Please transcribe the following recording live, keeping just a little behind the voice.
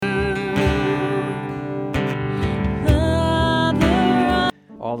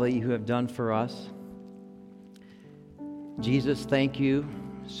all that you have done for us. Jesus, thank you.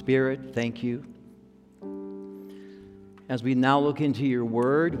 Spirit, thank you. As we now look into your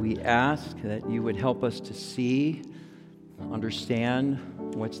word, we ask that you would help us to see, understand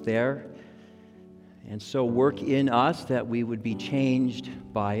what's there, and so work in us that we would be changed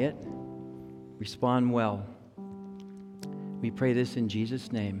by it. Respond well. We pray this in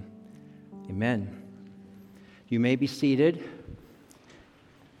Jesus' name. Amen. You may be seated.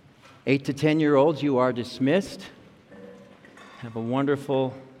 8 to 10-year-olds, you are dismissed. Have a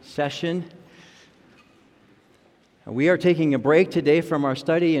wonderful session. We are taking a break today from our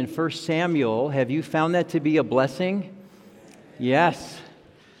study in 1 Samuel. Have you found that to be a blessing? Yes.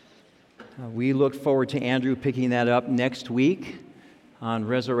 We look forward to Andrew picking that up next week on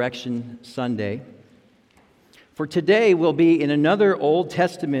Resurrection Sunday. For today, we'll be in another Old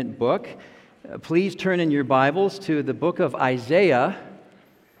Testament book. Please turn in your Bibles to the book of Isaiah,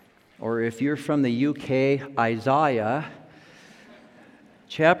 or if you're from the UK, Isaiah,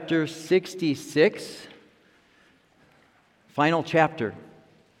 chapter 66, final chapter.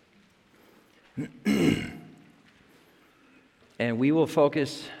 And we will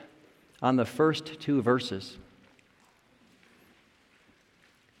focus on the first two verses.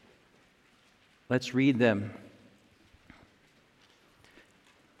 Let's read them.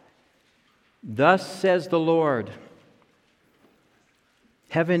 Thus says the Lord,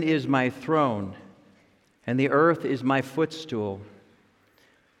 heaven is my throne, and the earth is my footstool.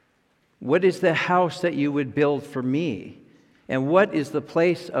 What is the house that you would build for me? And what is the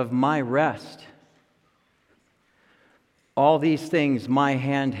place of my rest? All these things my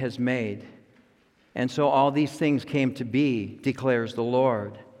hand has made, and so all these things came to be, declares the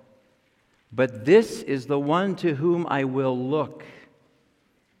Lord. But this is the one to whom I will look,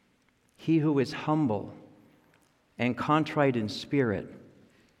 he who is humble and contrite in spirit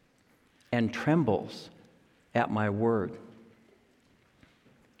and trembles at my word.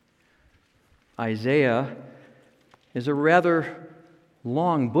 Isaiah is a rather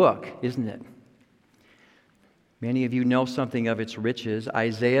long book, isn't it? Many of you know something of its riches.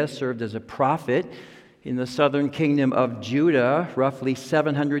 Isaiah served as a prophet in the southern kingdom of Judah, roughly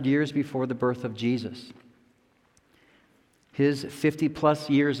 700 years before the birth of Jesus. His 50-plus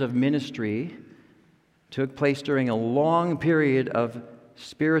years of ministry took place during a long period of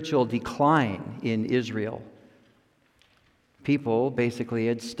spiritual decline in Israel. People basically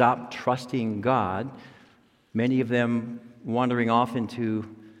had stopped trusting God, many of them wandering off into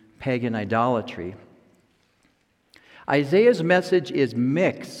pagan idolatry. Isaiah's message is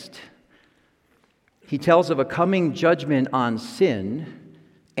mixed. He tells of a coming judgment on sin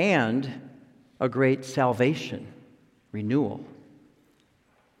and a great salvation, renewal.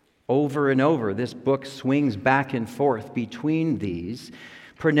 Over and over, this book swings back and forth between these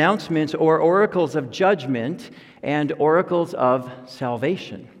pronouncements or oracles of judgment and oracles of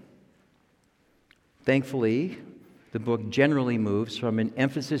salvation. Thankfully, the book generally moves from an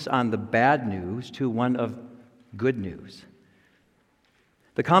emphasis on the bad news to one of good news.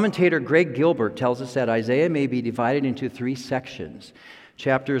 The commentator Greg Gilbert tells us that Isaiah may be divided into three sections.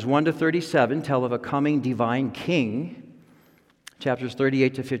 Chapters 1 to 37 tell of a coming divine king. Chapters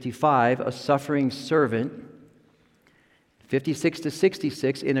 38 to 55, a suffering servant. 56 to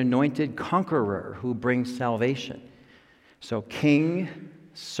 66, an anointed conqueror who brings salvation. So king,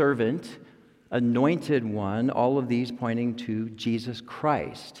 servant, anointed one, all of these pointing to Jesus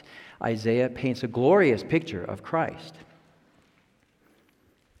Christ. Isaiah paints a glorious picture of Christ.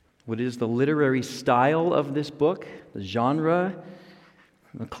 What is the literary style of this book? The genre?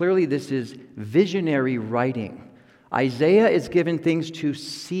 Well, clearly this is visionary writing. Isaiah is given things to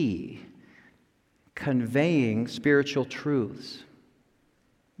see, conveying spiritual truths.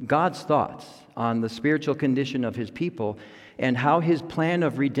 God's thoughts on the spiritual condition of his people and how his plan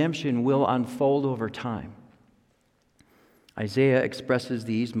of redemption will unfold over time. Isaiah expresses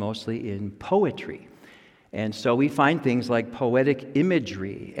these mostly in poetry. And so we find things like poetic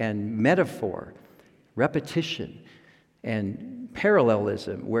imagery and metaphor, repetition, and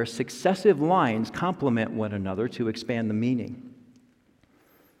parallelism, where successive lines complement one another to expand the meaning.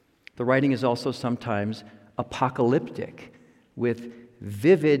 The writing is also sometimes apocalyptic, with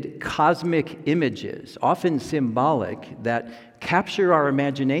vivid cosmic images, often symbolic, that capture our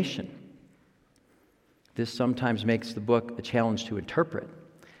imagination. This sometimes makes the book a challenge to interpret.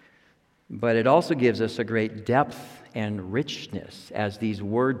 But it also gives us a great depth and richness as these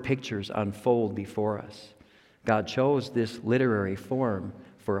word pictures unfold before us. God chose this literary form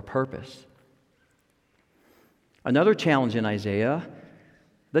for a purpose. Another challenge in Isaiah,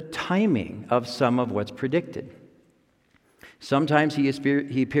 the timing of some of what's predicted. Sometimes he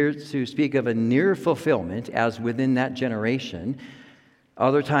appears to speak of a near fulfillment as within that generation.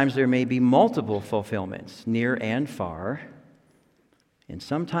 Other times there may be multiple fulfillments, near and far. And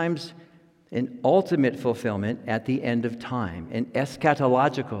sometimes an ultimate fulfillment at the end of time, an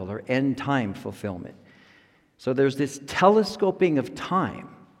eschatological or end time fulfillment. So there's this telescoping of time,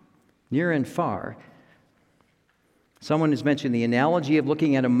 near and far. Someone has mentioned the analogy of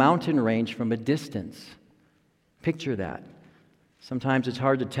looking at a mountain range from a distance. Picture that. Sometimes it's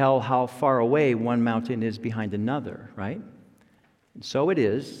hard to tell how far away one mountain is behind another, right? And so it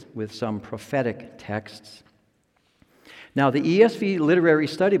is with some prophetic texts. Now, the ESV Literary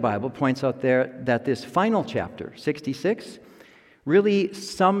Study Bible points out there that this final chapter, 66, really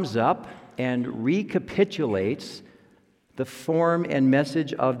sums up and recapitulates the form and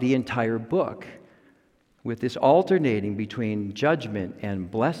message of the entire book, with this alternating between judgment and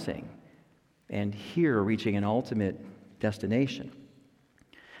blessing, and here reaching an ultimate destination.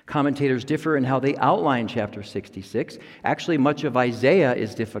 Commentators differ in how they outline chapter 66. Actually, much of Isaiah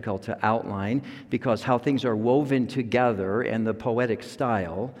is difficult to outline because how things are woven together and the poetic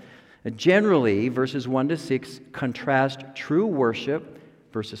style. Generally, verses 1 to 6 contrast true worship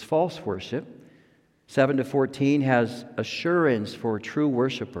versus false worship. 7 to 14 has assurance for true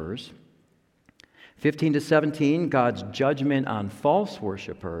worshipers. 15 to 17, God's judgment on false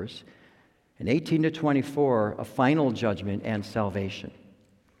worshipers. And 18 to 24, a final judgment and salvation.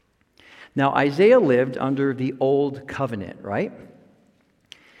 Now, Isaiah lived under the Old Covenant, right?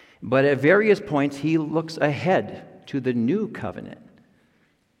 But at various points, he looks ahead to the New Covenant.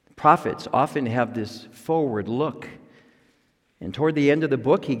 Prophets often have this forward look. And toward the end of the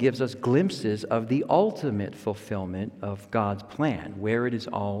book, he gives us glimpses of the ultimate fulfillment of God's plan, where it is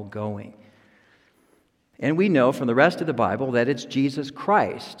all going. And we know from the rest of the Bible that it's Jesus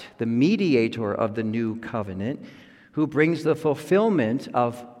Christ, the mediator of the New Covenant, who brings the fulfillment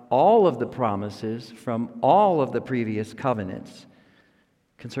of all of the promises from all of the previous covenants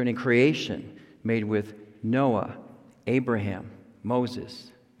concerning creation made with Noah, Abraham,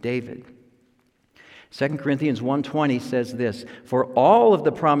 Moses, David. 2 Corinthians 1:20 says this, "For all of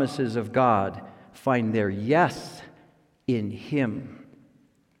the promises of God find their yes in Him."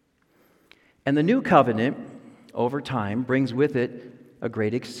 And the new covenant, over time, brings with it a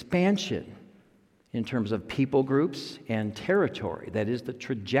great expansion in terms of people groups and territory. That is the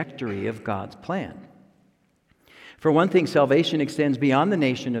trajectory of God's plan. For one thing, salvation extends beyond the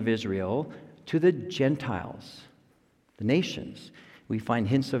nation of Israel to the Gentiles, the nations. We find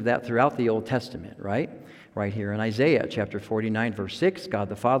hints of that throughout the Old Testament, right? Right here in Isaiah chapter 49, verse 6, God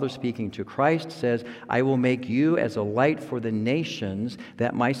the Father speaking to Christ says, "I will make you as a light for the nations,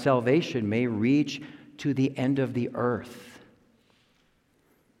 that my salvation may reach to the end of the earth."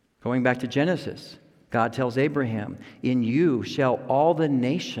 Going back to Genesis, God tells Abraham, "In you shall all the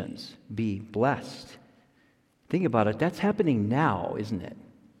nations be blessed." Think about it. That's happening now, isn't it?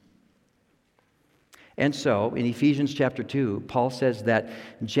 And so, in Ephesians chapter 2, Paul says that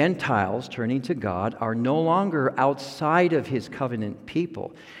Gentiles turning to God are no longer outside of His covenant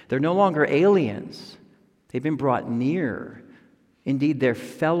people. They're no longer aliens. They've been brought near. Indeed, they're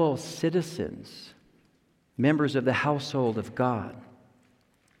fellow citizens, members of the household of God.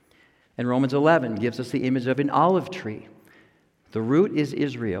 And Romans 11 gives us the image of an olive tree. The root is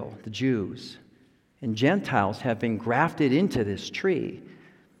Israel, the Jews, and Gentiles have been grafted into this tree.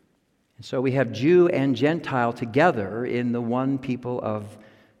 And so we have Jew and Gentile together in the one people of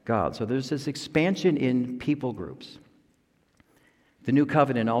God. So there's this expansion in people groups. The new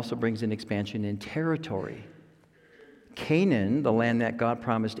covenant also brings an expansion in territory. Canaan, the land that God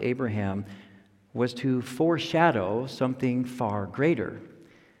promised Abraham, was to foreshadow something far greater.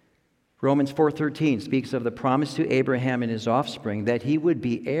 Romans 4:13 speaks of the promise to Abraham and his offspring that he would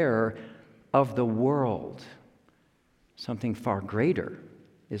be heir of the world. Something far greater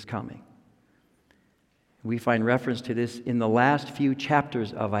is coming. We find reference to this in the last few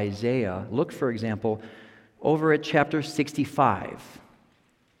chapters of Isaiah. Look, for example, over at chapter 65.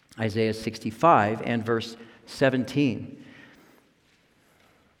 Isaiah 65 and verse 17.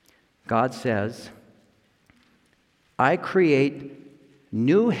 God says, "I create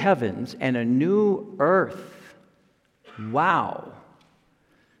new heavens and a new earth." Wow.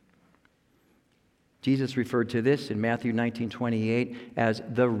 Jesus referred to this in Matthew 19:28 as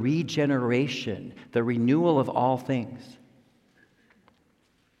the regeneration, the renewal of all things.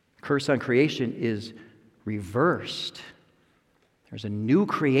 Curse on creation is reversed. There's a new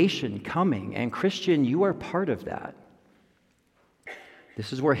creation coming, and Christian, you are part of that.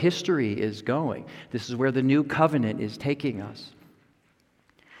 This is where history is going. This is where the new covenant is taking us.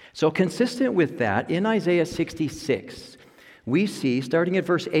 So consistent with that, in Isaiah 66, we see, starting at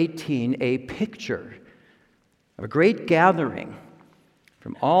verse 18, a picture of a great gathering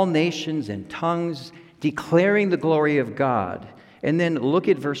from all nations and tongues declaring the glory of God. And then look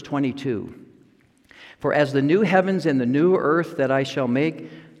at verse 22. For as the new heavens and the new earth that I shall make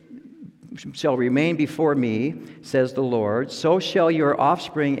shall remain before me, says the Lord, so shall your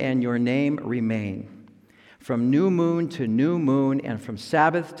offspring and your name remain. From new moon to new moon and from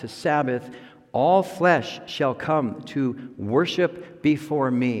Sabbath to Sabbath, all flesh shall come to worship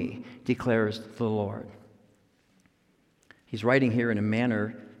before me, declares the Lord. He's writing here in a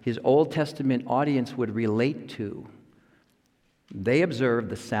manner his Old Testament audience would relate to. They observed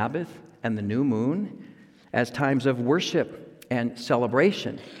the Sabbath and the new moon as times of worship and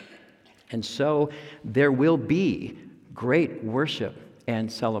celebration. And so there will be great worship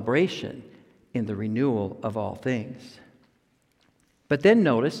and celebration in the renewal of all things. But then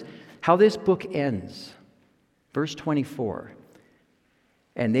notice how this book ends. Verse 24.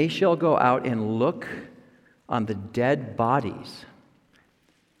 And they shall go out and look on the dead bodies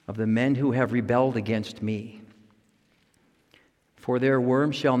of the men who have rebelled against me. For their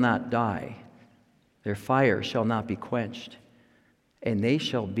worm shall not die, their fire shall not be quenched, and they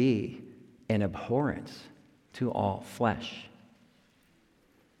shall be an abhorrence to all flesh.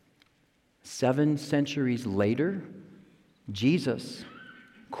 7 centuries later, Jesus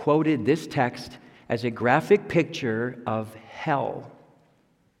quoted this text as a graphic picture of hell,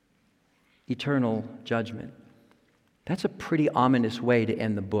 eternal judgment. That's a pretty ominous way to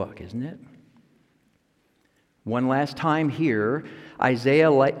end the book, isn't it? One last time here,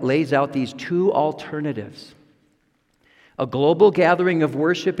 Isaiah lays out these two alternatives. A global gathering of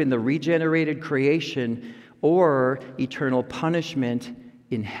worship in the regenerated creation or eternal punishment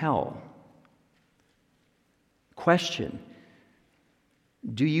in hell. Question: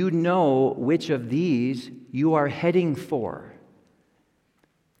 do you know which of these you are heading for?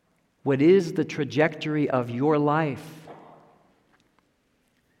 What is the trajectory of your life?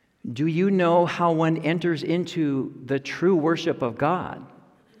 Do you know how one enters into the true worship of God?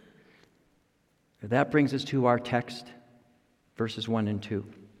 That brings us to our text, verses 1 and 2.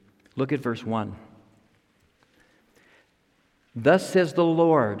 Look at verse 1. Thus says the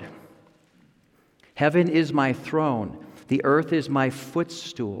Lord, heaven is my throne, the earth is my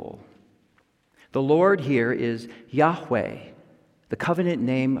footstool. The Lord here is Yahweh, the covenant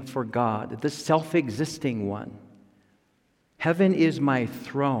name for God, the self-existing one. Heaven is my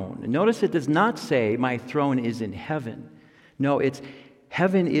throne. Notice it does not say my throne is in heaven. No, it's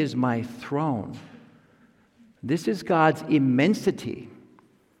heaven is my throne. This is God's immensity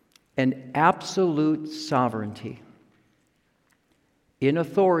and absolute sovereignty in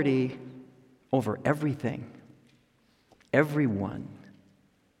authority over everything, everyone.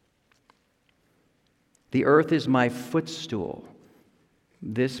 The earth is my footstool.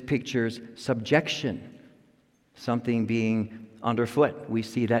 This pictures subjection, something being underfoot. We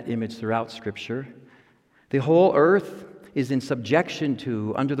see that image throughout Scripture. The whole earth is in subjection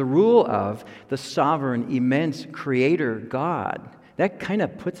to, under the rule of, the sovereign, immense Creator God. That kind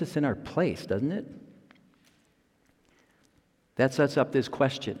of puts us in our place, doesn't it? That sets up this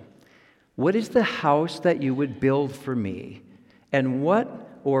question. What is the house that you would build for me? And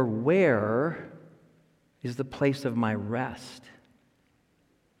what or where is the place of my rest?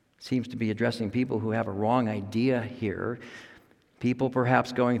 Seems to be addressing people who have a wrong idea here. People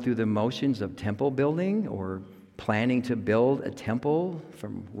perhaps going through the motions of temple building or planning to build a temple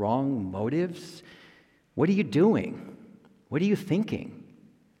from wrong motives. What are you doing? What are you thinking?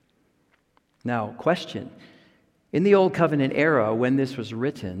 Now, question. In the Old Covenant era, when this was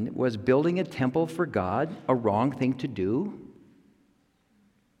written, was building a temple for God a wrong thing to do?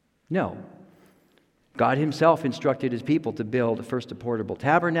 No. God himself instructed his people to build first a portable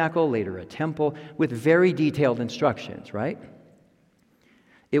tabernacle, later a temple, with very detailed instructions, right?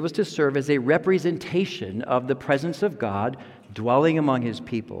 It was to serve as a representation of the presence of God dwelling among his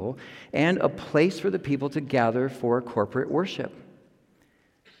people and a place for the people to gather for corporate worship.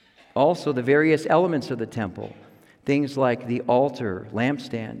 Also, the various elements of the temple, things like the altar,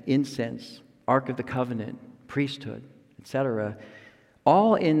 lampstand, incense, Ark of the Covenant, priesthood, etc.,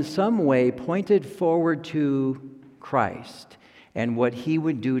 all in some way pointed forward to Christ and what he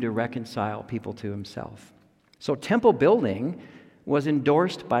would do to reconcile people to himself. So temple building was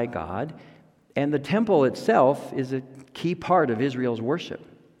endorsed by God, and the temple itself is a key part of Israel's worship.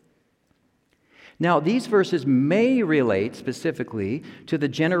 Now, these verses may relate specifically to the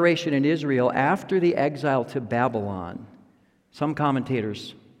generation in Israel after the exile to Babylon. Some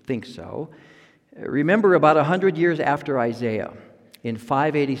commentators think so. Remember, about 100 years after Isaiah, in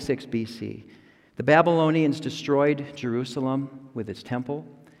 586 BC, The Babylonians destroyed Jerusalem with its temple.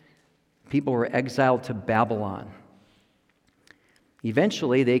 People were exiled to Babylon.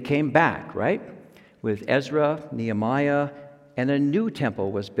 Eventually, they came back, right? With Ezra, Nehemiah, and a new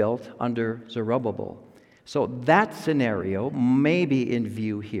temple was built under Zerubbabel. So that scenario may be in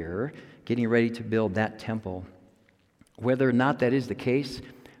view here, getting ready to build that temple. Whether or not that is the case,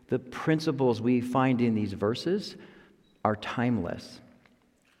 the principles we find in these verses are timeless.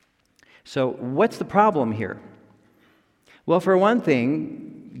 So what's the problem here? Well, for one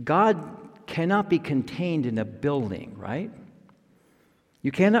thing, God cannot be contained in a building, right?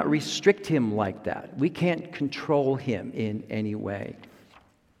 You cannot restrict him like that. We can't control him in any way.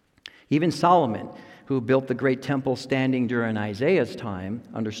 Even Solomon, who built the great temple standing during Isaiah's time,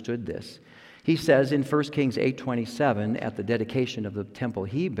 understood this. He says in 1 Kings 8:27, at the dedication of the temple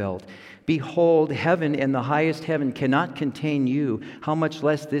he built, "Behold, heaven and the highest heaven cannot contain you, how much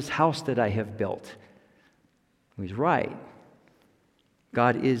less this house that I have built." He's right.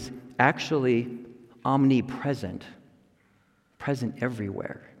 God is actually omnipresent, present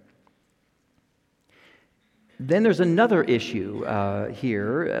everywhere. Then there's another issue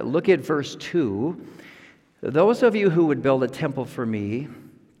here. Look at verse 2. "Those of you who would build a temple for me,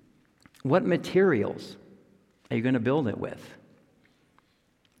 what materials are you going to build it with?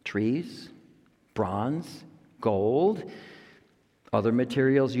 Trees, bronze, gold, other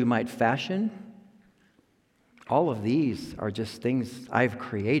materials you might fashion? All of these are just things I've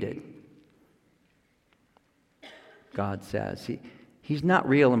created," God says. He's not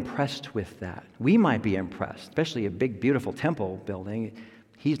real impressed with that. We might be impressed, especially a big, beautiful temple building.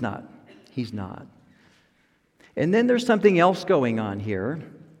 He's not. And then there's something else going on here.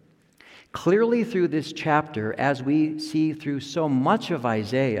 Clearly through this chapter, as we see through so much of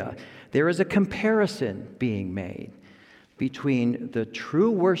Isaiah, there is a comparison being made between the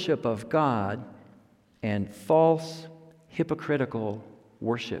true worship of God and false, hypocritical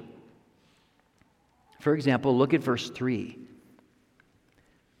worship. For example, look at verse 3.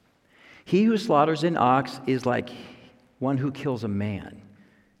 "He who slaughters an ox is like one who kills a man.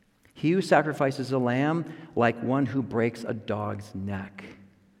 He who sacrifices a lamb, like one who breaks a dog's neck.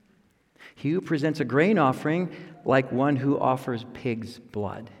 He who presents a grain offering, like one who offers pig's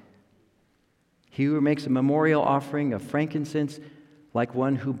blood. He who makes a memorial offering of frankincense, like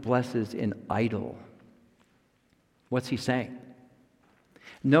one who blesses an idol." What's he saying?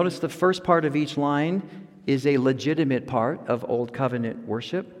 Notice the first part of each line is a legitimate part of Old Covenant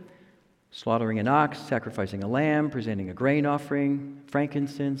worship. Slaughtering an ox, sacrificing a lamb, presenting a grain offering,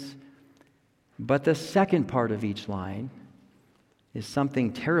 frankincense. But the second part of each line is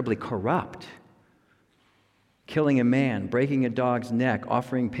something terribly corrupt. Killing a man, breaking a dog's neck,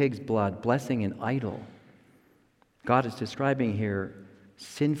 offering pig's blood, blessing an idol. God is describing here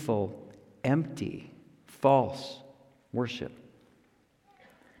sinful, empty, false worship.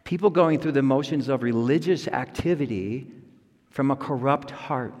 People going through the motions of religious activity from a corrupt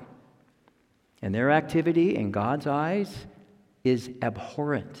heart. And their activity in God's eyes is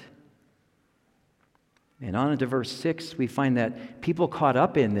abhorrent. And on into verse 6, we find that people caught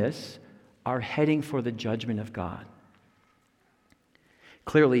up in this are heading for the judgment of God.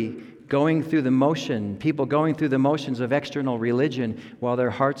 Clearly, people going through the motions of external religion while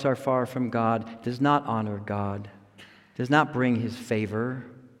their hearts are far from God does not honor God, does not bring his favor.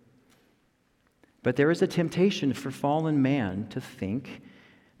 But there is a temptation for fallen man to think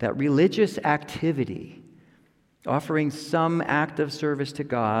that religious activity, offering some act of service to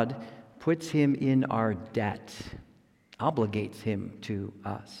God, puts him in our debt, obligates him to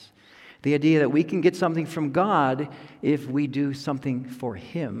us. The idea that we can get something from God if we do something for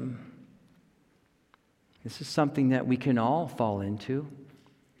him. This is something that we can all fall into.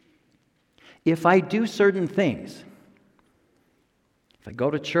 If I do certain things, if I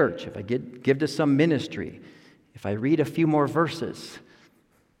go to church, if I give to some ministry, if I read a few more verses,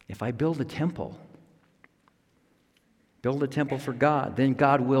 if I build a temple for God, then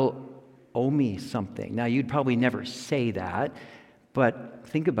God will owe me something. Now, you'd probably never say that, but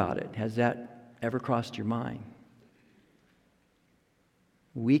think about it. Has that ever crossed your mind?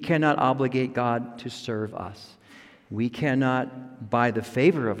 We cannot obligate God to serve us. We cannot buy the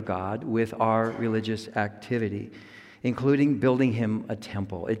favor of God with our religious activity, including building him a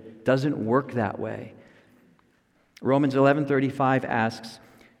temple. It doesn't work that way. Romans 11:35 asks,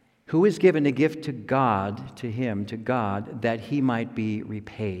 "Who is given a gift to God, to God, that he might be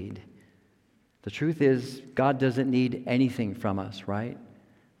repaid?" The truth is, God doesn't need anything from us, right?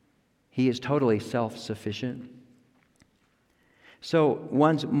 He is totally self-sufficient. So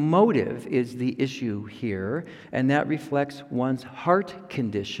one's motive is the issue here, and that reflects one's heart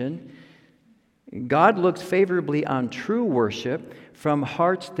condition. God looks favorably on true worship from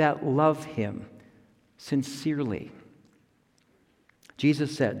hearts that love him sincerely.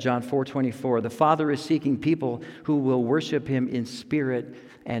 Jesus said, John 4:24, the Father is seeking people who will worship him in spirit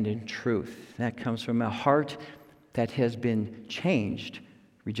and in truth. That comes from a heart that has been changed,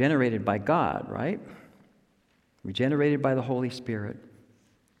 regenerated by God, right? Regenerated by the Holy Spirit.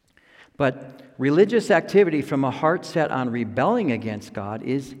 But religious activity from a heart set on rebelling against God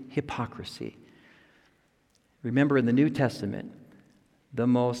is hypocrisy. Remember, in the New Testament, the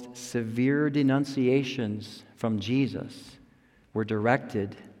most severe denunciations from Jesus were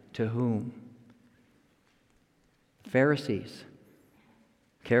directed to whom? Pharisees,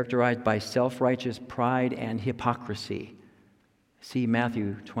 characterized by self-righteous pride and hypocrisy. See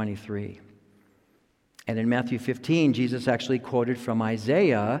Matthew 23. And in Matthew 15, Jesus actually quoted from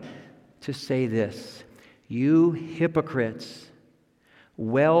Isaiah to say this, "You hypocrites,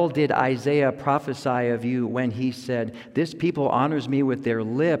 well did Isaiah prophesy of you when he said, 'This people honors me with their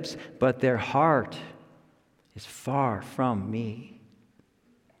lips, but their heart is far from me.'"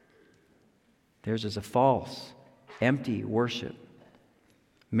 Theirs is a false, empty worship.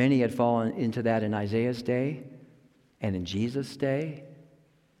 Many had fallen into that in Isaiah's day and in Jesus' day,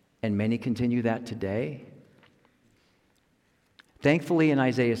 and many continue that today. Thankfully, in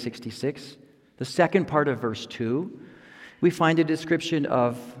Isaiah 66, the second part of verse 2, we find a description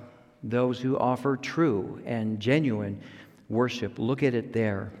of those who offer true and genuine worship. Look at it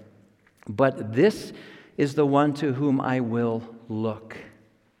there. "But this is the one to whom I will look."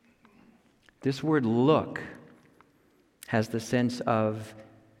 This word look has the sense of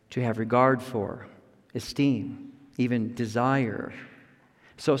to have regard for, esteem, even desire.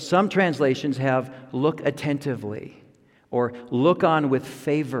 So some translations have look attentively or look on with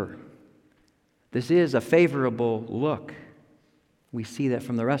favor. This is a favorable look. We see that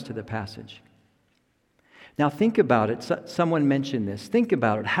from the rest of the passage. Now think about it. Someone mentioned this. Think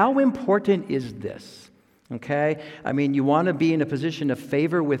about it. How important is this? Okay? I mean, you want to be in a position of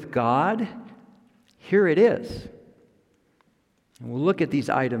favor with God? Here it is. And we'll look at these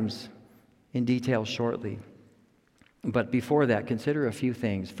items in detail shortly. But before that, consider a few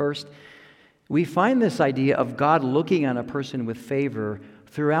things. First, we find this idea of God looking on a person with favor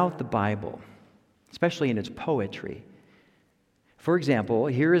throughout the Bible, especially in its poetry. For example,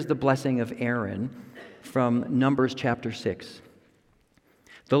 here is the blessing of Aaron from Numbers chapter 6.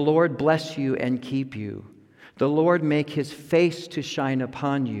 "The Lord bless you and keep you. The Lord make his face to shine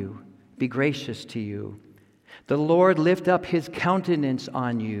upon you, be gracious to you. The Lord lift up his countenance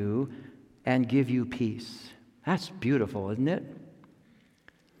on you and give you peace." That's beautiful, isn't it?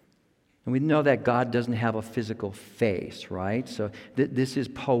 And we know that God doesn't have a physical face, right? So this is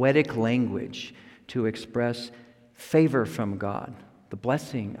poetic language to express favor from God, the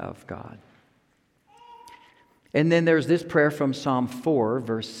blessing of God. And then there's this prayer from Psalm 4,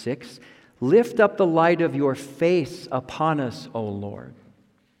 verse 6. "Lift up the light of your face upon us, O Lord.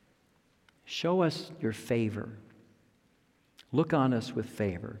 Show us your favor. Look on us with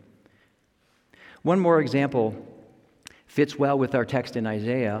favor." One more example fits well with our text in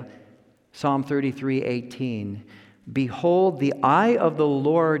Isaiah. Psalm 33:18. "Behold, the eye of the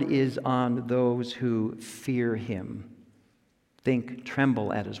Lord is on those who fear him." Think,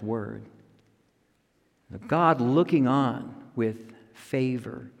 tremble at his word. God looking on with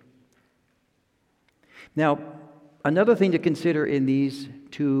favor. Now, another thing to consider in these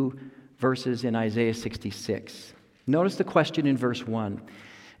two verses in Isaiah 66. Notice the question in verse 1.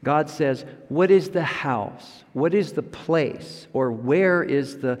 God says, "What is the house? What is the place? Or where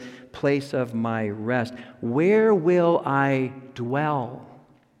is the place of my rest? Where will I dwell?"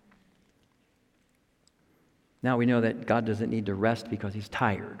 Now we know that God doesn't need to rest because he's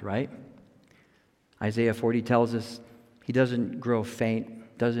tired, right? Isaiah 40 tells us he doesn't grow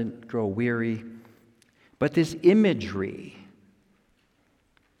faint, doesn't grow weary. But this imagery,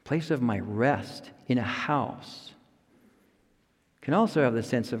 place of my rest in a house, can also have the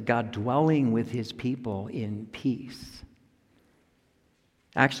sense of God dwelling with his people in peace.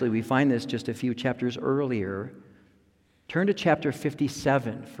 Actually, we find this just a few chapters earlier. Turn to chapter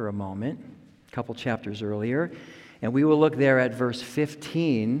 57 for a moment, a couple chapters earlier, and we will look there at verse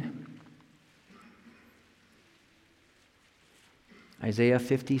 15. Isaiah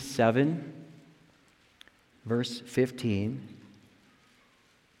 57, verse 15,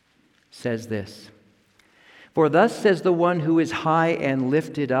 says this. "For thus says the one who is high and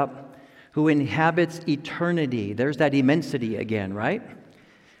lifted up, who inhabits eternity." There's that immensity again, right?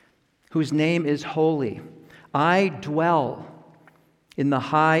 "Whose name is holy. I dwell in the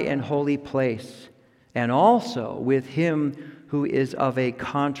high and holy place, and also with him who is of a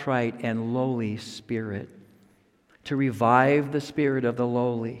contrite and lowly spirit, to revive the spirit of the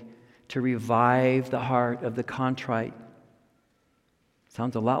lowly, to revive the heart of the contrite.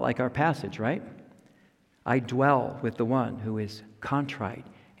 Sounds a lot like our passage, right? I dwell with the one who is contrite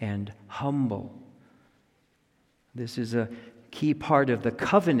and humble. This is a key part of the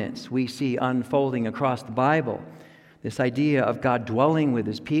covenants we see unfolding across the Bible. This idea of God dwelling with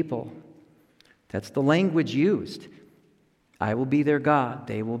his people. That's the language used. I will be their God.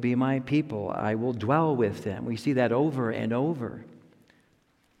 They will be my people. I will dwell with them. We see that over and over.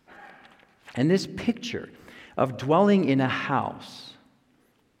 And this picture of dwelling in a house,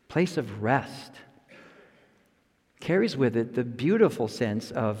 place of rest, carries with it the beautiful sense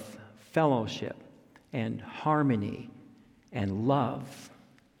of fellowship and harmony and love,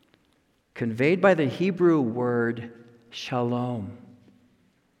 conveyed by the Hebrew word shalom.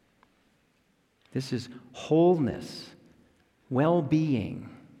 This is wholeness, well-being,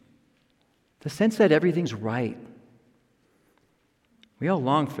 the sense that everything's right. We all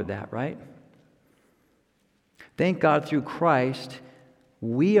long for that, right? Thank God through Christ,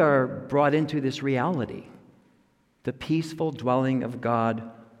 we are brought into this reality, the peaceful dwelling of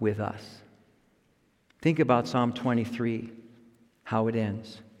God with us. Think about Psalm 23, how it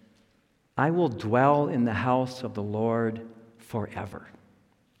ends. I will dwell in the house of the Lord forever.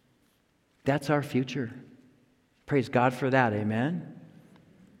 That's our future. Praise God for that, amen?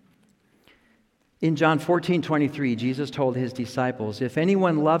 In John 14:23, Jesus told his disciples, if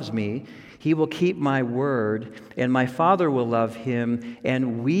anyone loves me, he will keep my word, and my Father will love him,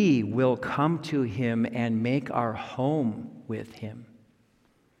 and we will come to him and make our home with him.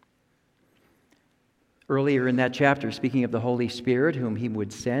 Earlier in that chapter, speaking of the Holy Spirit, whom he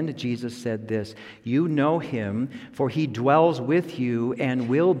would send, Jesus said this, you know him, for he dwells with you and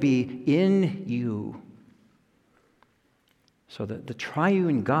will be in you. So the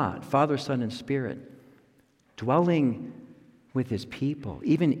triune God, Father, Son, and Spirit, dwelling with his people,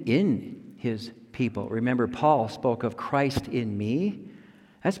 even in his people. Remember, Paul spoke of Christ in me.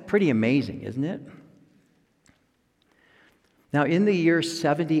 That's pretty amazing, isn't it? Now, in the year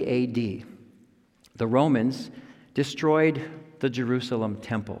 70 A.D., the Romans destroyed the Jerusalem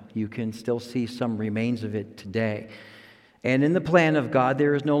temple. You can still see some remains of it today. And in the plan of God,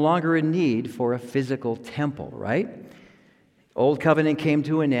 there is no longer a need for a physical temple, right? Old covenant came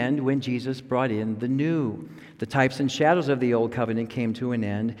to an end when Jesus brought in the new. The types and shadows of the old covenant came to an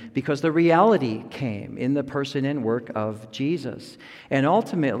end because the reality came in the person and work of Jesus. And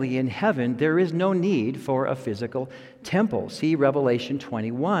ultimately in heaven, there is no need for a physical temple. See Revelation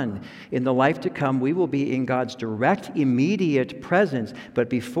 21. In the life to come, we will be in God's direct, immediate presence. But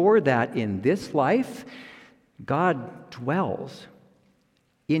before that, in this life, God dwells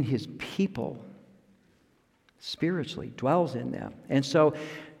in his people. Spiritually, dwells in them. And so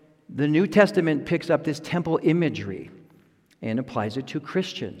the New Testament picks up this temple imagery and applies it to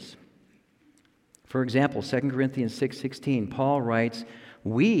Christians. For example, 2 Corinthians 6:16, Paul writes,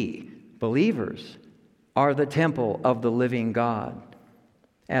 we, believers, are the temple of the living God.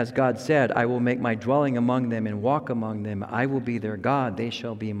 As God said, I will make my dwelling among them and walk among them. I will be their God. They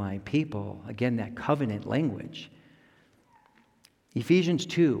shall be my people. Again, that covenant language. Ephesians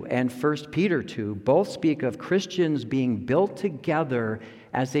 2 and 1 Peter 2 both speak of Christians being built together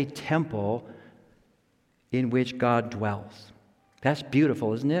as a temple in which God dwells. That's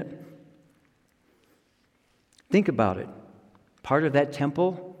beautiful, isn't it? Think about it. Part of that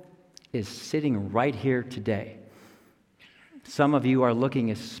temple is sitting right here today. Some of you are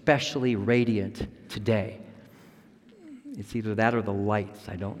looking especially radiant today. It's either that or the lights,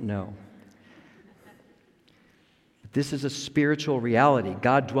 I don't know. This is a spiritual reality,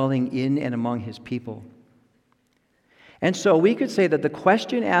 God dwelling in and among his people. And so we could say that the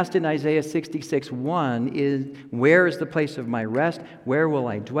question asked in Isaiah 66:1 is, where is the place of my rest? Where will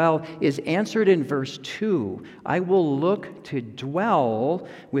I dwell? Is answered in verse 2. I will look to dwell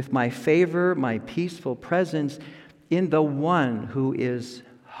with my favor, my peaceful presence in the one who is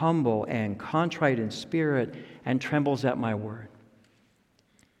humble and contrite in spirit and trembles at my word.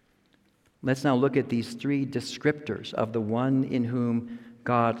 Let's now look at these three descriptors of the one in whom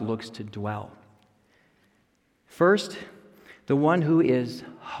God looks to dwell. First, the one who is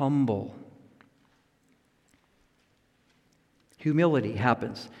humble. Humility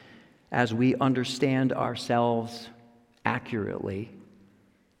happens as we understand ourselves accurately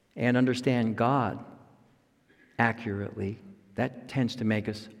and understand God accurately. That tends to make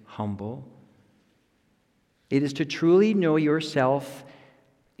us humble. It is to truly know yourself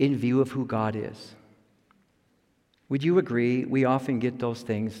in view of who God is. Would you agree we often get those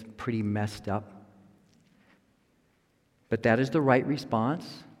things pretty messed up? But that is the right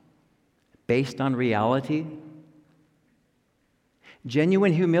response, based on reality.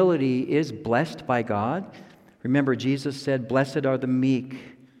 Genuine humility is blessed by God. Remember, Jesus said, "Blessed are the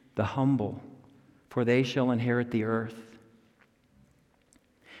meek, the humble, for they shall inherit the earth."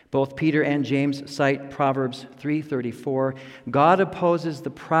 Both Peter and James cite Proverbs 3:34. God opposes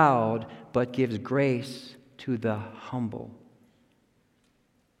the proud, but gives grace to the humble.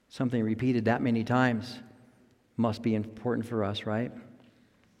 Something repeated that many times must be important for us, right?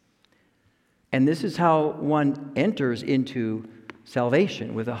 And this is how one enters into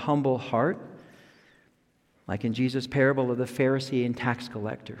salvation, with a humble heart, like in Jesus' parable of the Pharisee and tax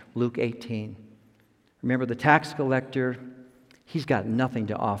collector, Luke 18. Remember, the tax collector, he's got nothing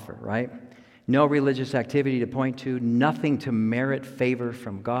to offer, right? No religious activity to point to, nothing to merit favor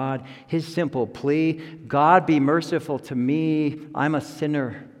from God. His simple plea, "God, be merciful to me, I'm a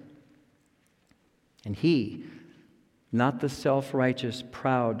sinner." And he, not the self-righteous,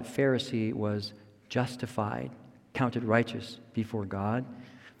 proud Pharisee, was justified, counted righteous before God.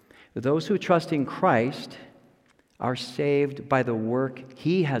 Those who trust in Christ are saved by the work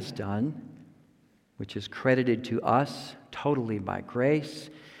he has done, which is credited to us totally by grace.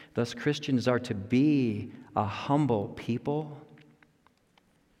 Thus, Christians are to be a humble people.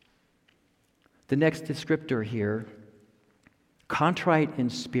 The next descriptor here, contrite in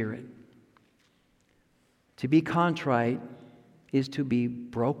spirit. To be contrite is to be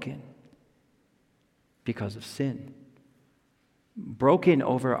broken because of sin. Broken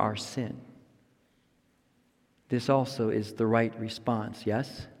over our sin. This also is the right response,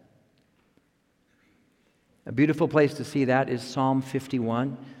 yes? A beautiful place to see that is Psalm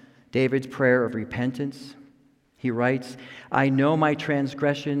 51, David's prayer of repentance. He writes, "I know my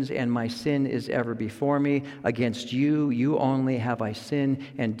transgressions and my sin is ever before me. Against you, you only have I sinned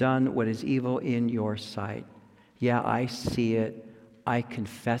and done what is evil in your sight." Yeah, I see it. I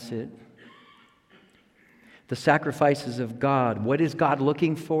confess it. The sacrifices of God. What is God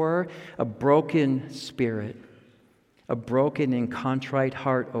looking for? A broken spirit. A broken and contrite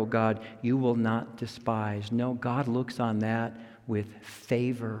heart, O God, you will not despise. No, God looks on that with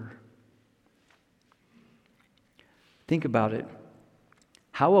favor. Think about it.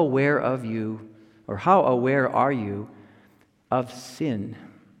 How aware of you, or how aware are you of sin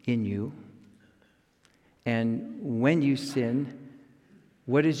in you? And when you sin,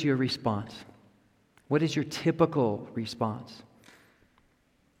 what is your response? What is your typical response?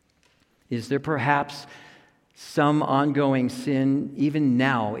 Is there perhaps some ongoing sin, even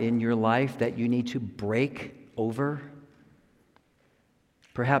now in your life, that you need to break over?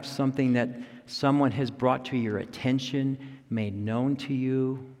 Perhaps something that someone has brought to your attention, made known to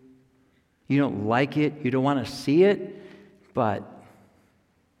you. You don't like it, you don't want to see it, but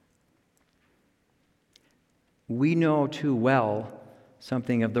we know too well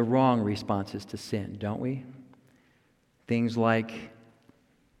something of the wrong responses to sin, don't we? Things like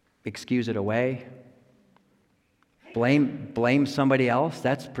excuse it away, blame somebody else.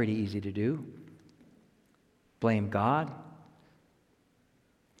 That's pretty easy to do. Blame God.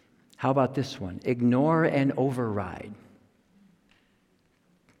 How about this one? Ignore and override.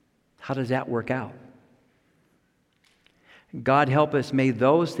 How does that work out? God help us, may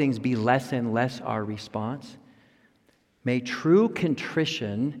those things be less and less our response. May true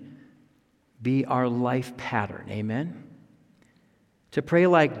contrition be our life pattern. Amen? To pray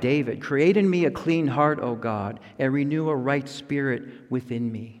like David, "Create in me a clean heart, O God, and renew a right spirit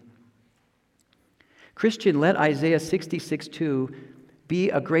within me." Christian, let Isaiah 66:2 be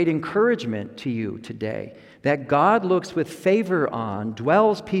a great encouragement to you today, that God looks with favor on,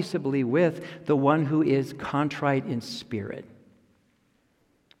 dwells peaceably with the one who is contrite in spirit.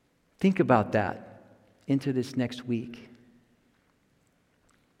 Think about that into this next week.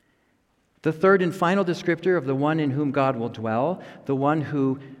 The third and final descriptor of the one in whom God will dwell, the one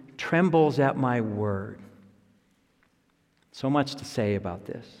who trembles at my word. So much to say about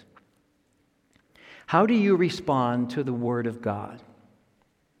this. How do you respond to the word of God?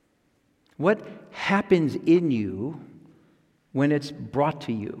 What happens in you when it's brought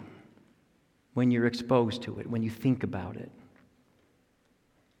to you, when you're exposed to it, when you think about it?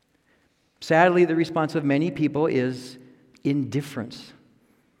 Sadly, the response of many people is indifference.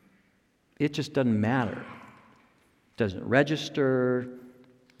 It just doesn't matter. It doesn't register.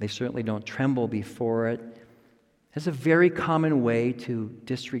 They certainly don't tremble before it. It's a very common way to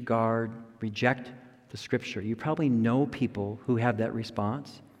disregard, reject the Scripture. You probably know people who have that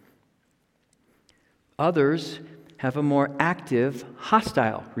response. Others have a more active,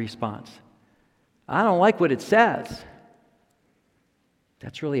 hostile response. I don't like what it says.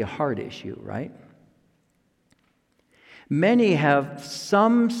 That's really a hard issue, right? Many have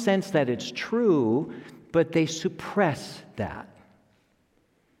some sense that it's true, but they suppress that.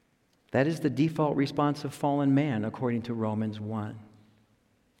 That is the default response of fallen man, according to Romans 1.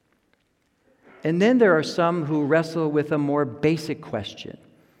 And then there are some who wrestle with a more basic question.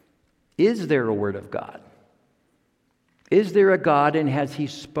 Is there a word of God? Is there a God, and has he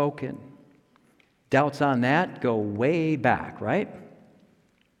spoken? Doubts on that go way back, right?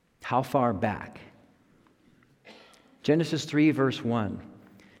 How far back? Genesis 3, verse 1.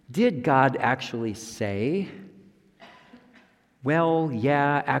 Did God actually say? Well,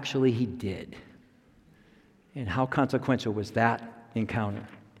 yeah, actually he did. And how consequential was that encounter?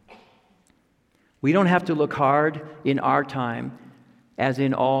 We don't have to look hard in our time, as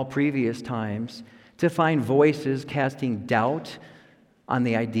in all previous times, to find voices casting doubt on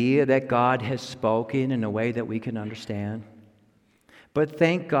the idea that God has spoken in a way that we can understand. But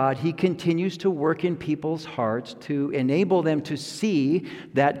thank God, he continues to work in people's hearts to enable them to see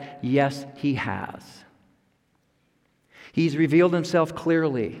that, yes, he has. He's revealed himself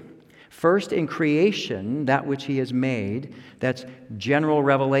clearly. First in creation, that which he has made, that's general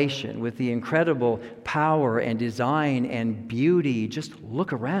revelation with the incredible power and design and beauty. Just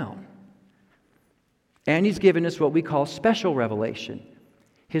look around. And he's given us what we call special revelation,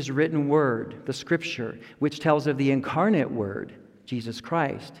 his written word, the scripture, which tells of the incarnate word, Jesus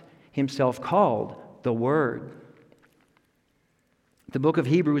Christ, himself called the Word. The book of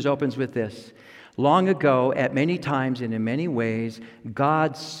Hebrews opens with this. Long ago, at many times and in many ways,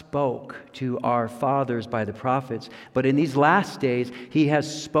 God spoke to our fathers by the prophets, but in these last days, he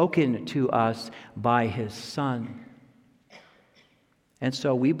has spoken to us by his Son. And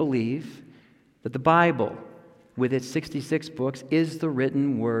so we believe that the Bible, with its 66 books, is the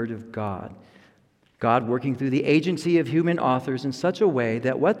written Word of God. God working through the agency of human authors in such a way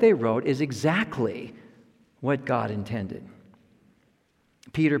that what they wrote is exactly what God intended.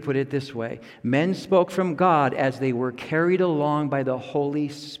 Peter put it this way: men spoke from God as they were carried along by the Holy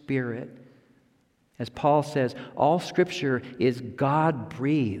Spirit. As Paul says, all Scripture is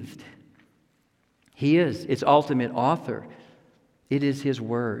God-breathed. He is its ultimate author. It is his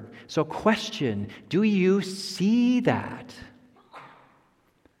word. So question, do you see that?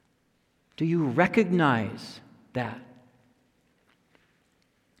 Do you recognize that?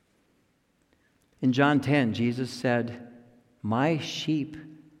 In John 10, Jesus said, my sheep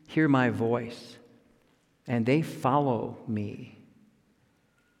hear my voice, and they follow me.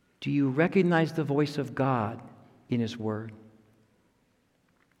 Do you recognize the voice of God in his word?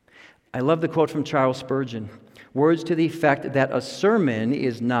 I love the quote from Charles Spurgeon. Words to the effect that a sermon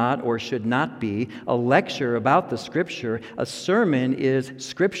is not, or should not be, a lecture about the Scripture. A sermon is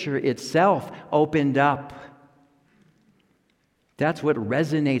Scripture itself opened up. That's what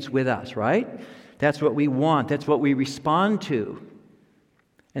resonates with us, right? That's what we want. That's what we respond to.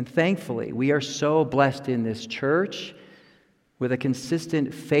 And thankfully, we are so blessed in this church with a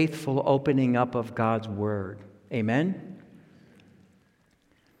consistent, faithful opening up of God's Word. Amen?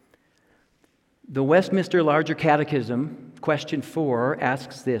 The Westminster Larger Catechism, question 4,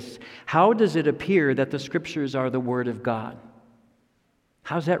 asks this: how does it appear that the Scriptures are the Word of God?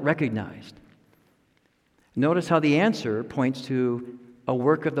 How's that recognized? Notice how the answer points to a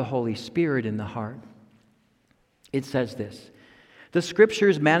work of the Holy Spirit in the heart. It says this: the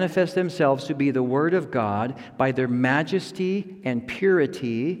Scriptures manifest themselves to be the Word of God by their majesty and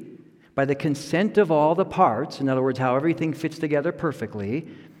purity, by the consent of all the parts, in other words, how everything fits together perfectly,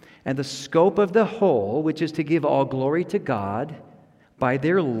 and the scope of the whole, which is to give all glory to God, by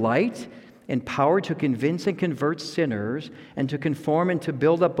their light and power to convince and convert sinners, and to conform and to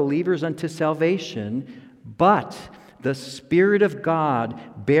build up believers unto salvation, but the Spirit of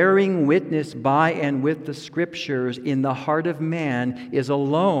God, bearing witness by and with the Scriptures in the heart of man, is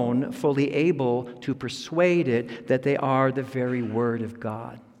alone fully able to persuade it that they are the very Word of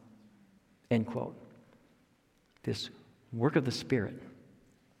God. End quote. This work of the Spirit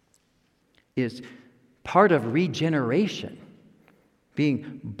is part of regeneration,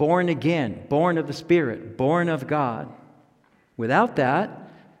 being born again, born of the Spirit, born of God. Without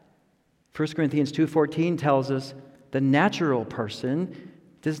that, 1 Corinthians 2:14 tells us the natural person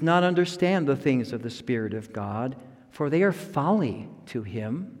does not understand the things of the Spirit of God, for they are folly to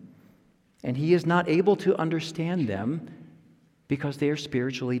him, and he is not able to understand them because they are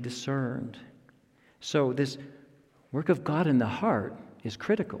spiritually discerned. So this work of God in the heart is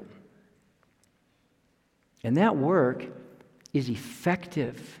critical. And that work is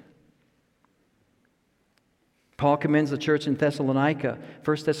effective. Paul commends the church in Thessalonica,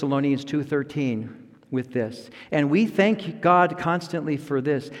 1 Thessalonians 2:13. with this. And we thank God constantly for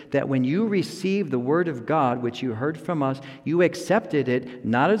this, that when you received the word of God, which you heard from us, you accepted it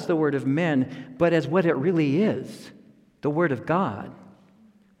not as the word of men, but as what it really is, the word of God,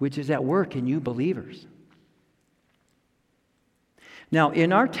 which is at work in you believers. Now,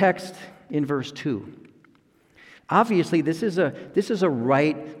 in our text in verse 2, obviously this is a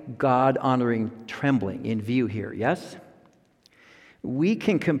right God-honoring trembling in view here, yes? We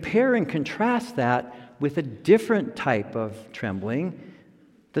can compare and contrast that with a different type of trembling,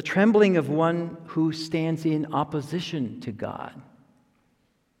 the trembling of one who stands in opposition to God.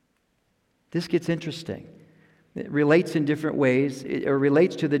 This gets interesting. It relates in different ways, or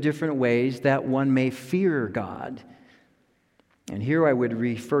relates to the different ways that one may fear God. And here I would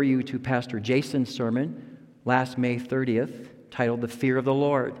refer you to Pastor Jason's sermon last May 30th, titled The Fear of the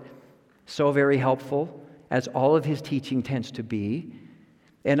Lord. So very helpful, as all of his teaching tends to be.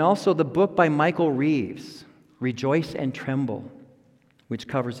 And also the book by Michael Reeves, Rejoice and Tremble, which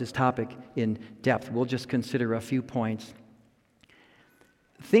covers this topic in depth. We'll just consider a few points.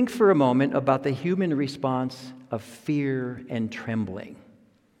 Think for a moment about the human response of fear and trembling.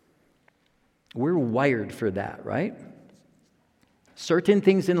 We're wired for that, right? Certain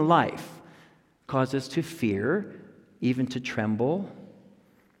things in life cause us to fear, even to tremble.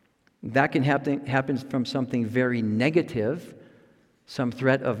 That can happen from something very negative, some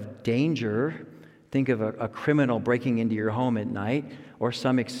threat of danger. Think of a criminal breaking into your home at night, or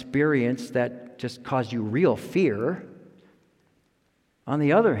some experience that just caused you real fear. On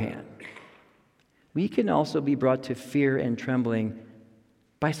the other hand, we can also be brought to fear and trembling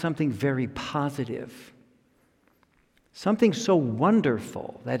by something very positive, something so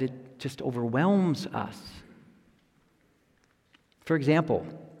wonderful that it just overwhelms us. For example,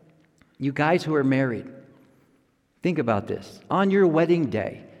 you guys who are married, think about this. On your wedding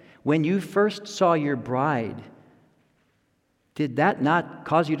day, when you first saw your bride, did that not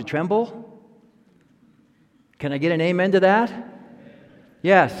cause you to tremble? Can I get an amen to that?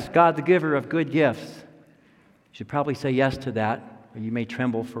 Yes, God, the giver of good gifts. You should probably say yes to that, or you may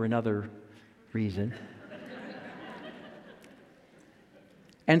tremble for another reason.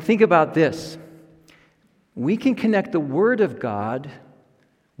 And think about this. We can connect the Word of God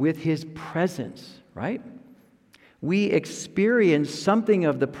with His presence, right? We experience something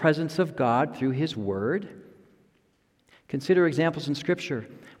of the presence of God through His Word. Consider examples in Scripture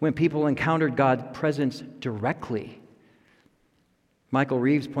when people encountered God's presence directly. Michael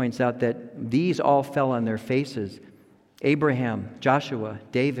Reeves points out that these all fell on their faces. Abraham, Joshua,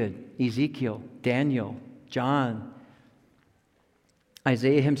 David, Ezekiel, Daniel, John.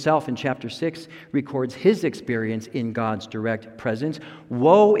 Isaiah himself in chapter 6 records his experience in God's direct presence.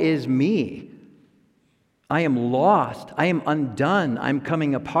 Woe is me! I am lost. I am undone. I'm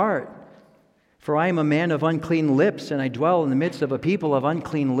coming apart. For I am a man of unclean lips, and I dwell in the midst of a people of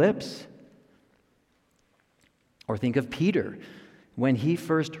unclean lips. Or think of Peter. When he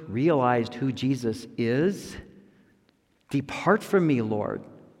first realized who Jesus is, depart from me, Lord.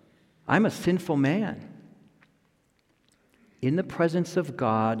 I'm a sinful man. In the presence of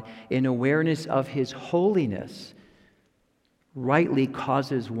God, in awareness of His holiness, rightly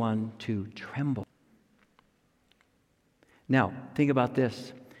causes one to tremble. Now, think about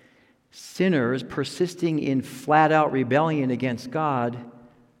this. Sinners persisting in flat-out rebellion against God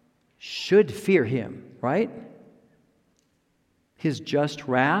should fear Him, right? His just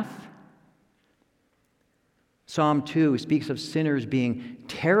wrath. Psalm 2 speaks of sinners being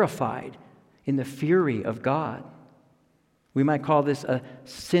terrified in the fury of God. We might call this a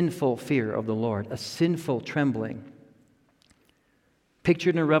sinful fear of the Lord, a sinful trembling.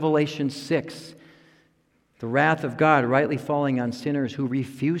 Pictured in Revelation 6, the wrath of God rightly falling on sinners who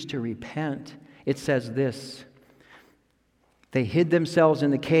refuse to repent. It says this: they hid themselves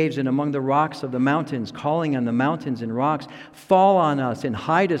in the caves and among the rocks of the mountains, calling on the mountains and rocks, fall on us and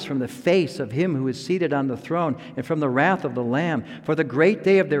hide us from the face of Him who is seated on the throne and from the wrath of the Lamb. For the great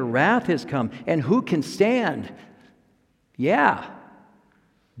day of their wrath has come, and who can stand? Yeah,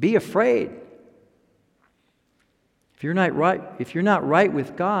 be afraid. If you're not right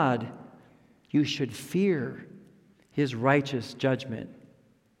with God, you should fear His righteous judgment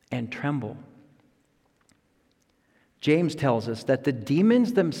and tremble. James tells us that the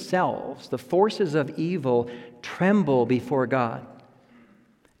demons themselves, the forces of evil, tremble before God.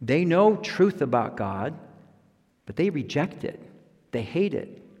 They know truth about God, but they reject it. They hate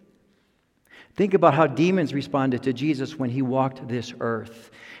it. Think about how demons responded to Jesus when He walked this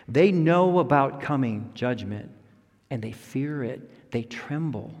earth. They know about coming judgment, and they fear it. They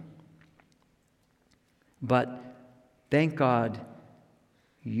tremble. But thank God,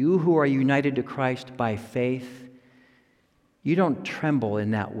 You who are united to Christ by faith, you don't tremble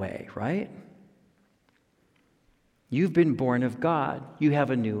in that way, right? You've been born of God. You have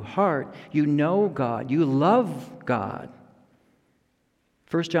a new heart. You know God. You love God.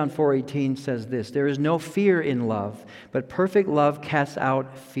 1 John 4:18 says this, there is no fear in love, but perfect love casts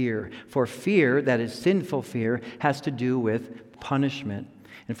out fear. For fear, that is sinful fear, has to do with punishment.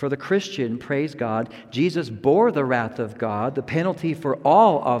 And for the Christian, praise God, Jesus bore the wrath of God, the penalty for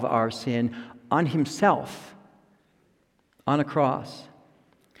all of our sin, on himself, on a cross.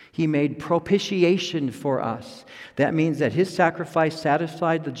 He made propitiation for us. That means that his sacrifice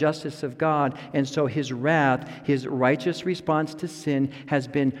satisfied the justice of God, and so his wrath, his righteous response to sin, has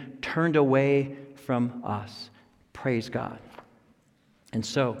been turned away from us. Praise God. And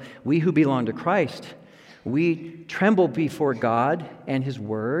so, we who belong to Christ, we tremble before God and his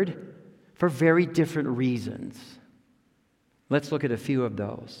word for very different reasons. Let's look at a few of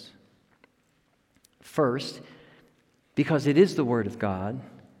those. First, because it is the word of God,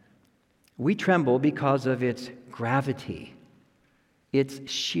 we tremble because of its gravity,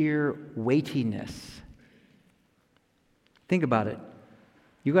 its sheer weightiness. Think about it.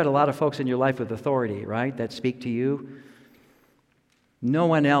 You've got a lot of folks in your life with authority, right, that speak to you. No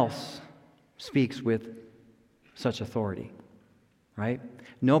one else speaks with such authority, right?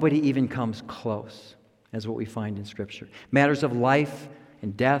 Nobody even comes close, as what we find in Scripture. Matters of life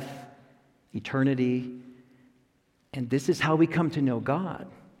and death, eternity, and this is how we come to know God.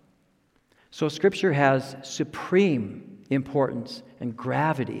 So Scripture has supreme importance and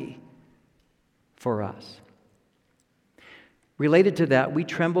gravity for us. Related to that, we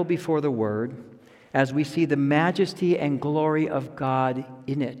tremble before the Word as we see the majesty and glory of God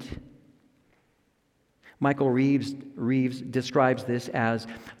in it. Michael Reeves describes this as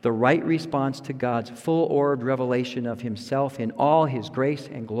the right response to God's full-orbed revelation of himself in all his grace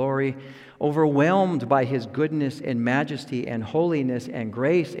and glory, overwhelmed by his goodness and majesty and holiness and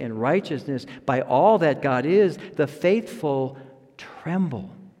grace and righteousness, by all that God is, the faithful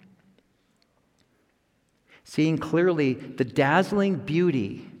tremble. Seeing clearly the dazzling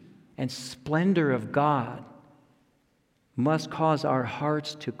beauty and splendor of God must cause our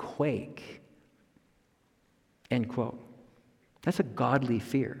hearts to quake. End quote. That's a godly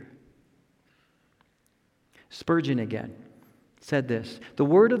fear. Spurgeon again said this, the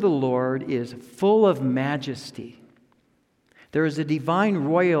word of the Lord is full of majesty. There is a divine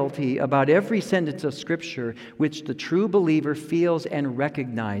royalty about every sentence of Scripture which the true believer feels and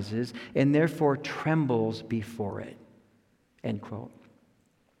recognizes and therefore trembles before it. End quote.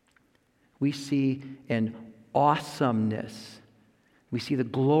 We see an awesomeness. We see the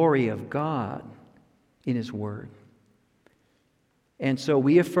glory of God in his word. And so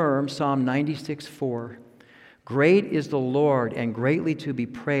we affirm Psalm 96:4. Great is the Lord and greatly to be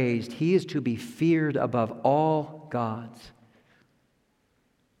praised. He is to be feared above all gods.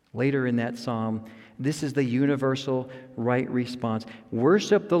 Later in that psalm, this is the universal right response.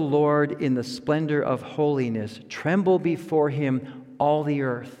 Worship the Lord in the splendor of holiness. Tremble before him, all the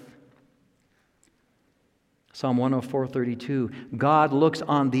earth. Psalm 104:32. God looks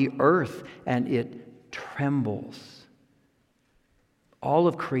on the earth and it trembles. All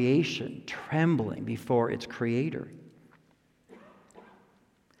of creation trembling before its creator.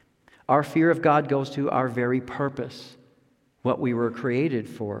 Our fear of God goes to our very purpose, what we were created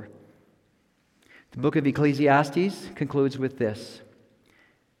for. The book of Ecclesiastes concludes with this: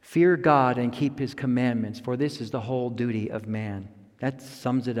 fear God and keep his commandments, for this is the whole duty of man. That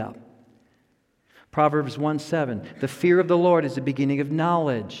sums it up. Proverbs 1:7, the fear of the Lord is the beginning of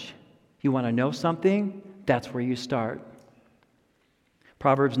knowledge. You want to know something? That's where you start.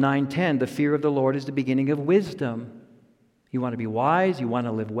 Proverbs 9:10, the fear of the Lord is the beginning of wisdom. You want to be wise, you want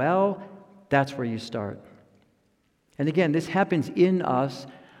to live well, that's where you start. And again, this happens in us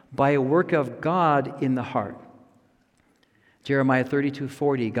by a work of God in the heart. Jeremiah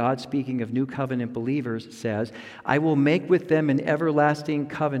 32:40, God speaking of new covenant believers says, I will make with them an everlasting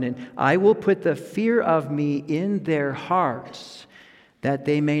covenant. I will put the fear of me in their hearts, that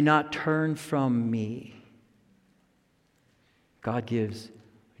they may not turn from me. God gives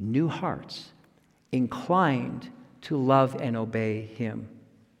new hearts, inclined to love and obey him.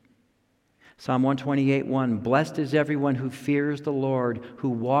 Psalm 128:1, blessed is everyone who fears the Lord, who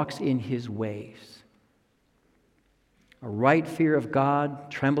walks in his ways. A right fear of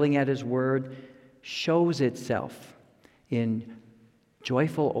God, trembling at his word, shows itself in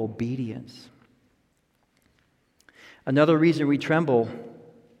joyful obedience. Another reason we tremble,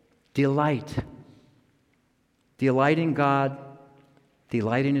 delight. Delight in God,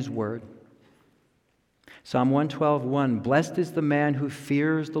 delight in his word. Psalm 112:1, blessed is the man who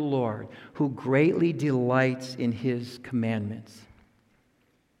fears the Lord, who greatly delights in his commandments.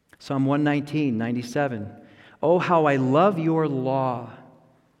 Psalm 119:97, oh, how I love your law.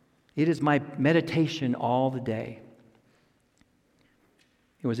 It is my meditation all the day.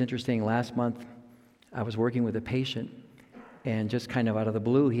 It was interesting, last month I was working with a patient, and just kind of out of the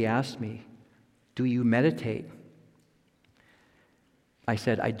blue, he asked me, do you meditate? I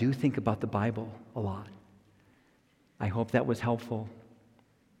said, I do think about the Bible a lot. I hope that was helpful.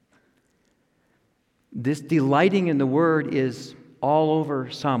 This delighting in the Word is all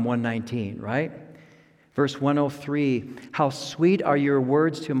over Psalm 119, right? Verse 103, how sweet are your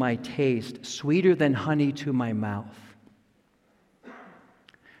words to my taste, sweeter than honey to my mouth.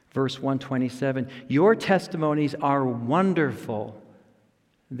 Verse 127, your testimonies are wonderful,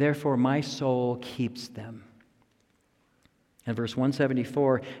 therefore my soul keeps them. And verse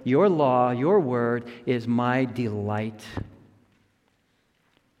 174, your law, your word is my delight.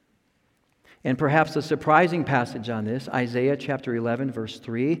 And perhaps a surprising passage on this, Isaiah chapter 11, verse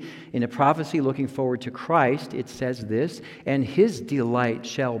 3, in a prophecy looking forward to Christ, it says this, and his delight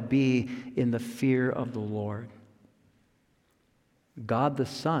shall be in the fear of the Lord. God the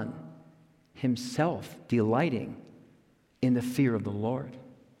Son himself delighting in the fear of the Lord.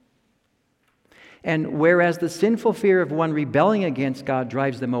 And whereas the sinful fear of one rebelling against God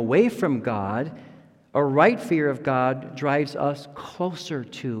drives them away from God, a right fear of God drives us closer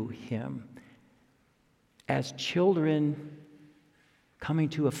to him as children coming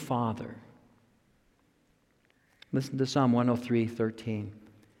to a father. Listen to Psalm 103:13.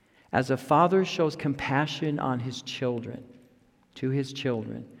 As a father shows compassion on his children, to his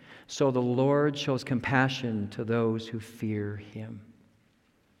children, so the Lord shows compassion to those who fear him.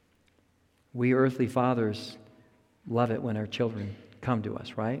 We earthly fathers love it when our children come to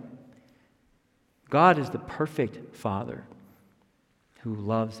us, right? God is the perfect Father who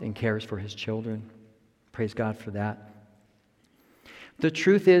loves and cares for his children. Praise God for that. The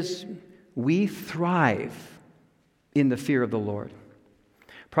truth is, we thrive in the fear of the Lord.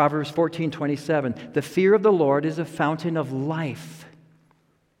 Proverbs 14:27, the fear of the Lord is a fountain of life,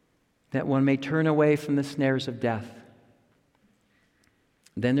 that one may turn away from the snares of death.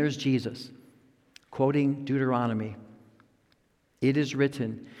 Then there's Jesus, quoting Deuteronomy. It is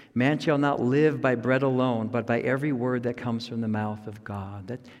written, man shall not live by bread alone, but by every word that comes from the mouth of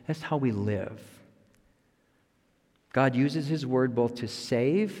God. That's how we live. God uses his word both to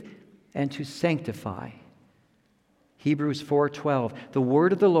save and to sanctify. Hebrews 4:12, the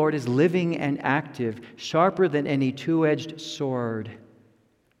word of the Lord is living and active, sharper than any two-edged sword.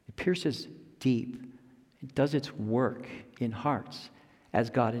 It pierces deep. It does its work in hearts as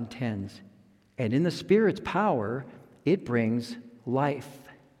God intends. And in the Spirit's power, it brings life.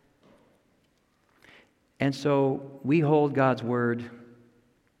 And so we hold God's word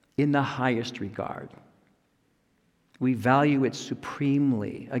in the highest regard. We value it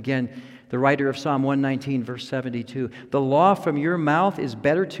supremely. Again, the writer of Psalm 119, verse 72, the law from your mouth is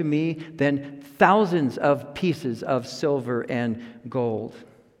better to me than thousands of pieces of silver and gold.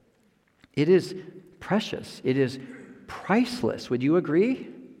 It is precious. It is priceless. Would you agree?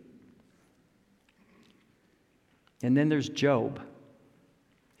 And then there's Job.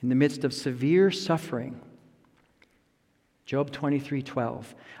 In the midst of severe suffering, Job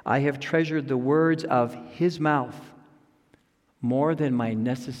 23:12, I have treasured the words of his mouth more than my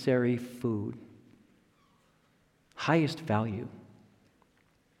necessary food. Highest value,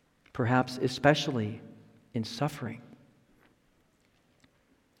 perhaps especially in suffering.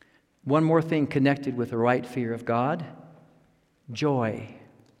 One more thing connected with the right fear of God, joy.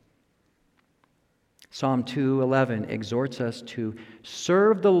 Psalm 2:11 exhorts us to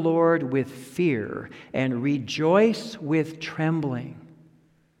serve the Lord with fear and rejoice with trembling.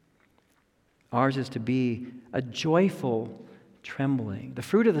 Ours is to be a joyful trembling. The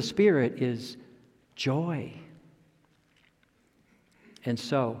fruit of the Spirit is joy. And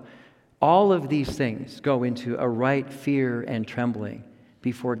so, all of these things go into a right fear and trembling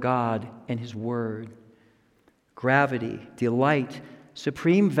before God and his word. Gravity, delight,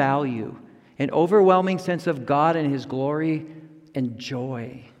 supreme value, an overwhelming sense of God and his glory, and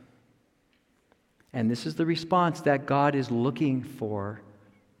joy. And this is the response that God is looking for,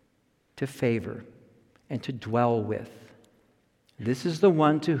 to favor and to dwell with. This is the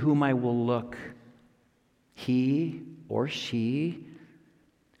one to whom I will look. He or she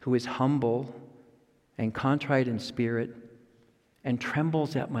who is humble and contrite in spirit and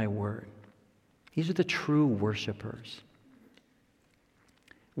trembles at my word. These are the true worshipers.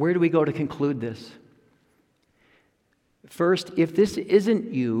 Where do we go to conclude this? First, if this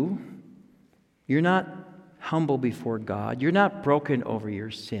isn't you, you're not humble before God. You're not broken over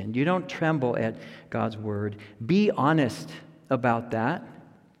your sin. You don't tremble at God's word. Be honest about that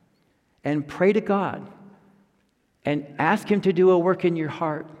and pray to God and ask Him to do a work in your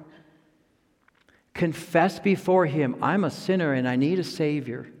heart. Confess before Him, I'm a sinner and I need a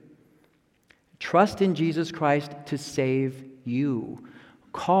Savior. Trust in Jesus Christ to save you.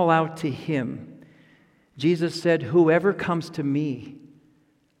 Call out to Him. Jesus said, whoever comes to me,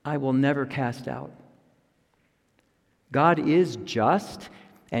 I will never cast out. God is just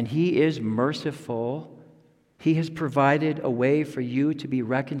and He is merciful. He has provided a way for you to be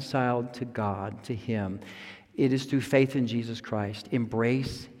reconciled to God, to Him. It is through faith in Jesus Christ.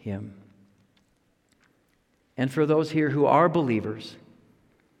 Embrace Him. And for those here who are believers,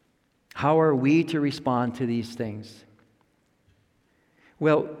 how are we to respond to these things?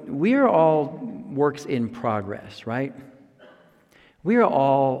 Well, we are all works in progress, right? We are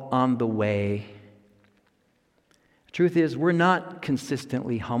all on the way. The truth is, we're not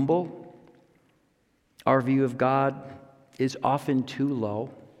consistently humble. Our view of God is often too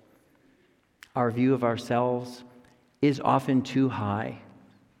low. Our view of ourselves is often too high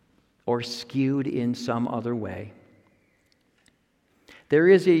or skewed in some other way. There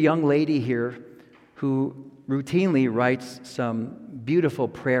is a young lady here who routinely writes some beautiful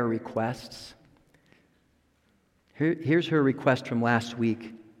prayer requests. Here's her request from last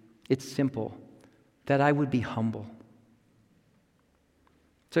week. It's simple, that I would be humble.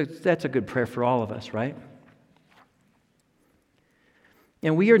 So that's a good prayer for all of us, right?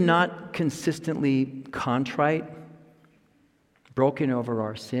 And we are not consistently contrite, broken over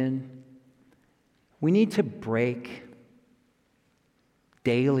our sin. We need to break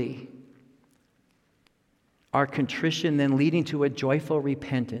daily. Our contrition then leading to a joyful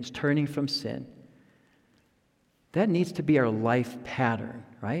repentance, turning from sin. That needs to be our life pattern,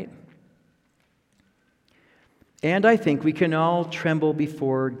 right? And I think we can all tremble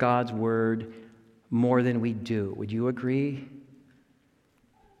before God's word more than we do. Would you agree?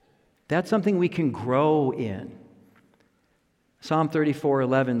 That's something we can grow in. Psalm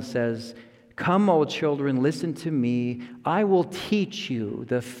 34:11 says, "Come, O children, listen to me. I will teach you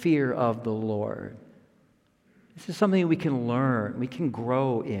the fear of the Lord." This is something we can learn, we can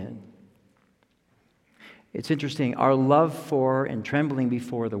grow in. It's interesting, our love for and trembling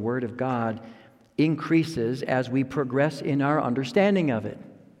before the Word of God increases as we progress in our understanding of it.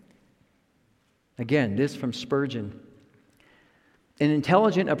 Again, this from Spurgeon. An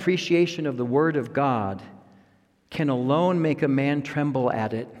intelligent appreciation of the Word of God can alone make a man tremble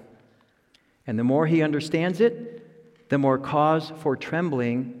at it. And the more he understands it, the more cause for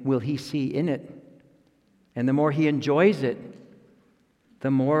trembling will he see in it. And the more he enjoys it,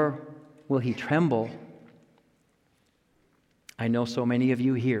 the more will he tremble. I know so many of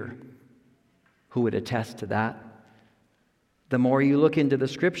you here who would attest to that. The more you look into the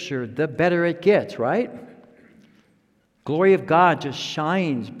Scripture, the better it gets, right? Glory of God just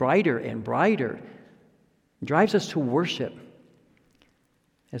shines brighter and brighter, drives us to worship.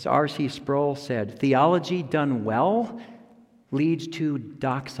 As R.C. Sproul said, theology done well leads to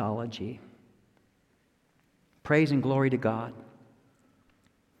doxology. Praise and glory to God.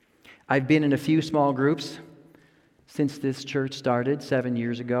 I've been in a few small groups since this church started 7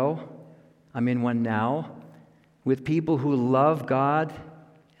 years ago. I'm in one now with people who love God,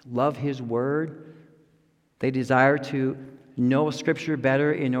 love His Word. They desire to know Scripture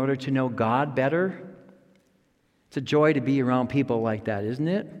better in order to know God better. It's a joy to be around people like that, isn't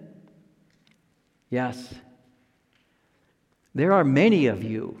it? Yes. There are many of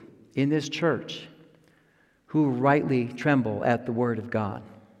you in this church who rightly tremble at the Word of God.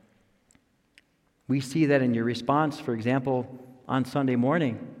 We see that in your response, for example, on Sunday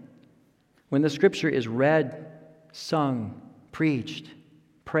morning, when the Scripture is read, sung, preached,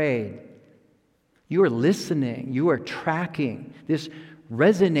 prayed. You are listening. You are tracking. This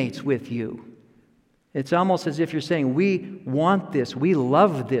resonates with you. It's almost as if you're saying, we want this, we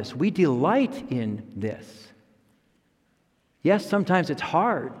love this, we delight in this. Yes, sometimes it's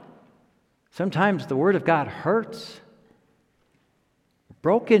hard. Sometimes the Word of God hurts.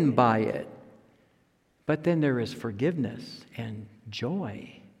 Broken by it. But then there is forgiveness and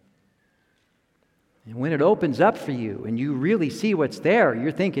joy. And when it opens up for you and you really see what's there,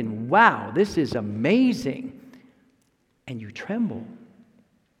 you're thinking, wow, this is amazing. And you tremble.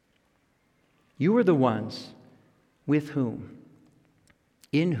 You are the ones with whom,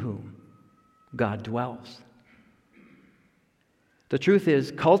 in whom, God dwells. The truth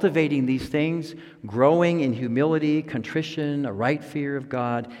is, cultivating these things, growing in humility, contrition, a right fear of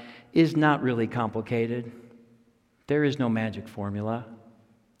God, is not really complicated. There is no magic formula.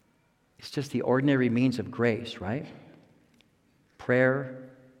 It's just the ordinary means of grace, right? Prayer,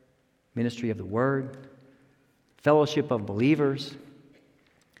 ministry of the word, fellowship of believers,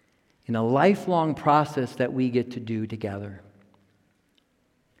 in a lifelong process that we get to do together.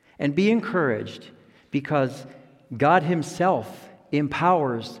 And be encouraged, because God himself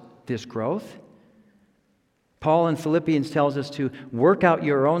empowers this growth. Paul in Philippians tells us to work out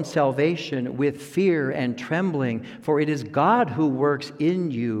your own salvation with fear and trembling, for it is God who works in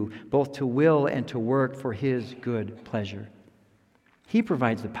you both to will and to work for his good pleasure. He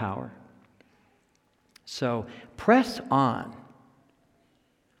provides the power. So press on.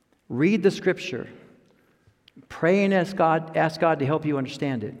 Read the scripture. Pray and ask God to help you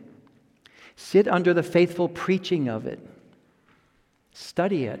understand it. Sit under the faithful preaching of it.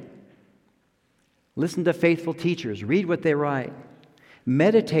 Study it. Listen to faithful teachers. Read what they write.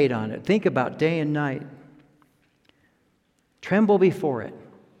 Meditate on it. Think about day and night. Tremble before it.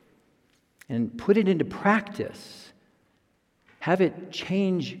 And put it into practice. Have it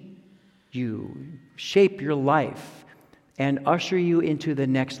change you, shape your life, and usher you into the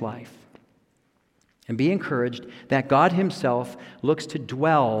next life. And be encouraged that God himself looks to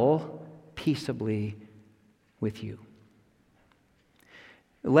dwell peaceably with you.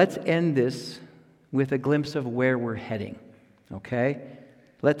 Let's end this with a glimpse of where we're heading, okay?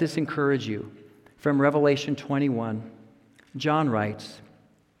 Let this encourage you. From Revelation 21, John writes,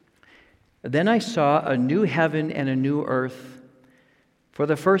 "Then I saw a new heaven and a new earth, for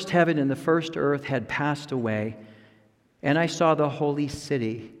the first heaven and the first earth had passed away, and I saw the holy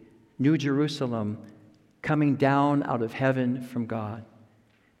city, New Jerusalem, coming down out of heaven from God,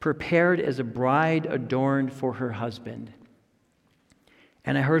 prepared as a bride adorned for her husband.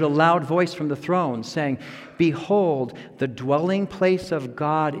 And I heard a loud voice from the throne saying, 'Behold, the dwelling place of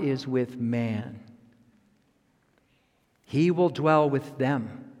God is with man. He will dwell with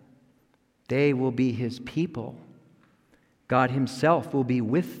them. They will be his people. God himself will be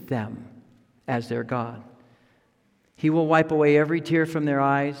with them as their God. He will wipe away every tear from their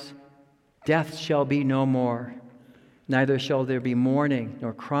eyes. Death shall be no more. Neither shall there be mourning,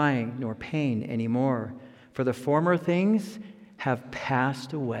 nor crying, nor pain anymore. For the former things have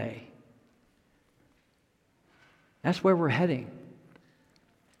passed away.'" That's where we're heading.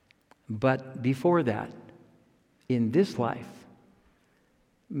 But before that, in this life,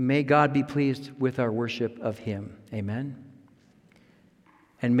 may God be pleased with our worship of him. Amen.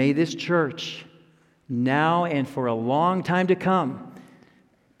 And may this church, now and for a long time to come,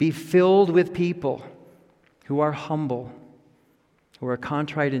 be filled with people who are humble, who are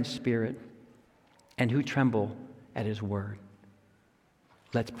contrite in spirit, and who tremble at his word.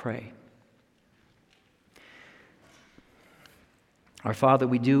 Let's pray. Our Father,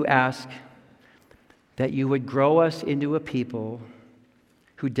 we do ask that you would grow us into a people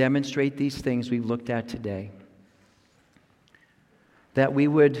who demonstrate these things we've looked at today. That we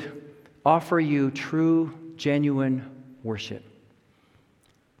would offer you true, genuine worship.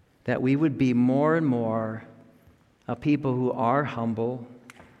 That we would be more and more a people who are humble,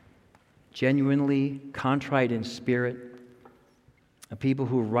 genuinely contrite in spirit, a people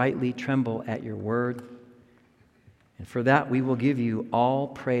who rightly tremble at your word. And for that we will give you all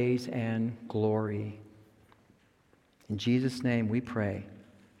praise and glory. In Jesus' name we pray.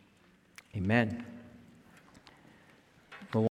 Amen.